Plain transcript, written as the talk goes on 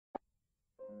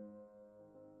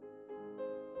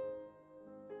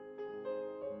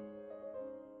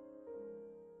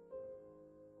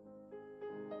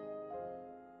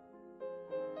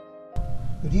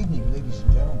Good evening, ladies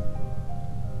and gentlemen.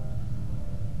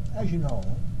 As you know,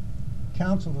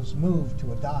 Council has moved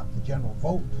to adopt the general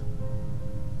vote,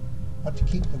 but to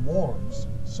keep the wards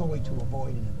solely to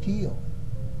avoid an appeal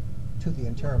to the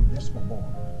Inter-Municipal Board.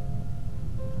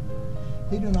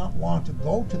 They do not want to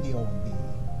go to the OMB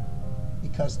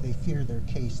because they fear their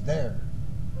case there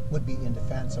would be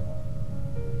indefensible.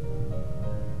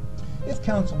 If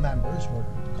Council members were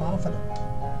confident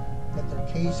that their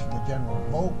case for the general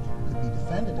vote could be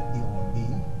defended at the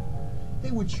OMB,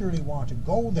 they would surely want to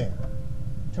go there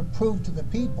to prove to the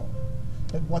people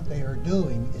that what they are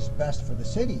doing is best for the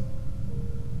city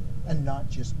and not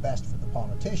just best for the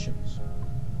politicians.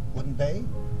 Wouldn't they?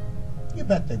 You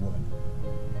bet they would.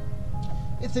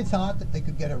 If they thought that they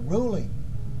could get a ruling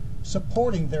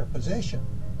supporting their position,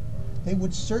 they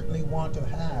would certainly want to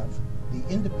have the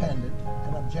independent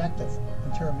and objective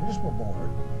Inter-Municipal Board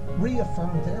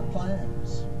reaffirm their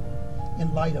plans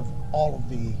in light of all of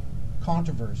the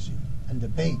controversy and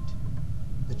debate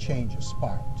the change has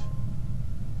sparked.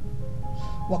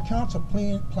 While Council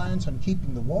plans on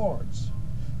keeping the wards,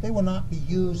 they will not be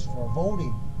used for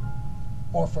voting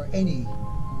or for any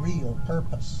real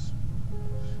purpose.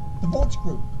 The Votes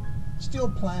Group still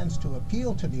plans to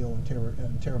appeal to the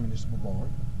Inter-Municipal Board,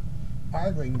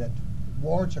 arguing that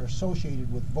wards are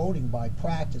associated with voting by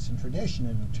practice and tradition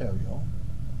in Ontario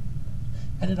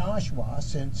and in Oshawa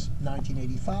since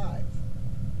 1985,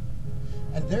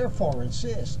 and therefore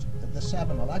insist that the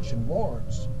 7 election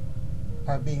wards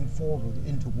are being folded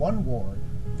into one ward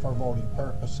for voting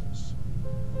purposes.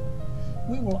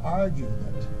 We will argue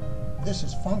that this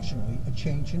is functionally a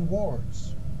change in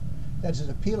wards that is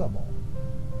appealable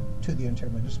to the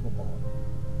Inter-Municipal Board.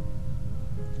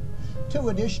 2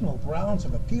 additional grounds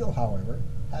of appeal, however,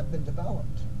 have been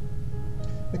developed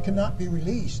that cannot be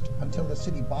released until the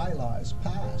city bylaw is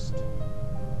passed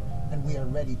and we are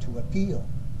ready to appeal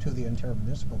to the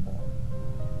Inter-Municipal Board.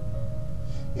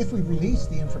 If we release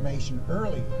the information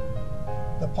early,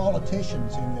 the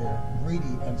politicians, in their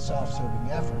greedy and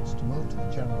self-serving efforts to move to the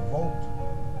general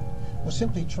vote, will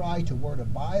simply try to word a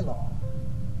bylaw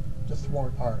to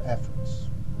thwart our efforts.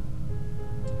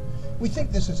 We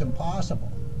think this is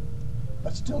impossible,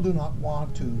 but still do not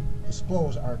want to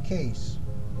disclose our case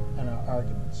and our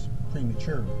arguments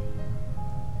prematurely.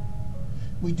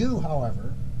 We do,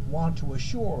 however, want to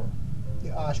assure the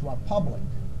Oshawa public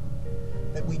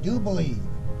that we do believe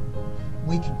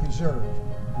we can preserve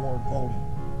ward voting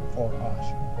for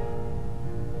Oshawa.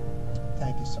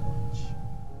 Thank you so much.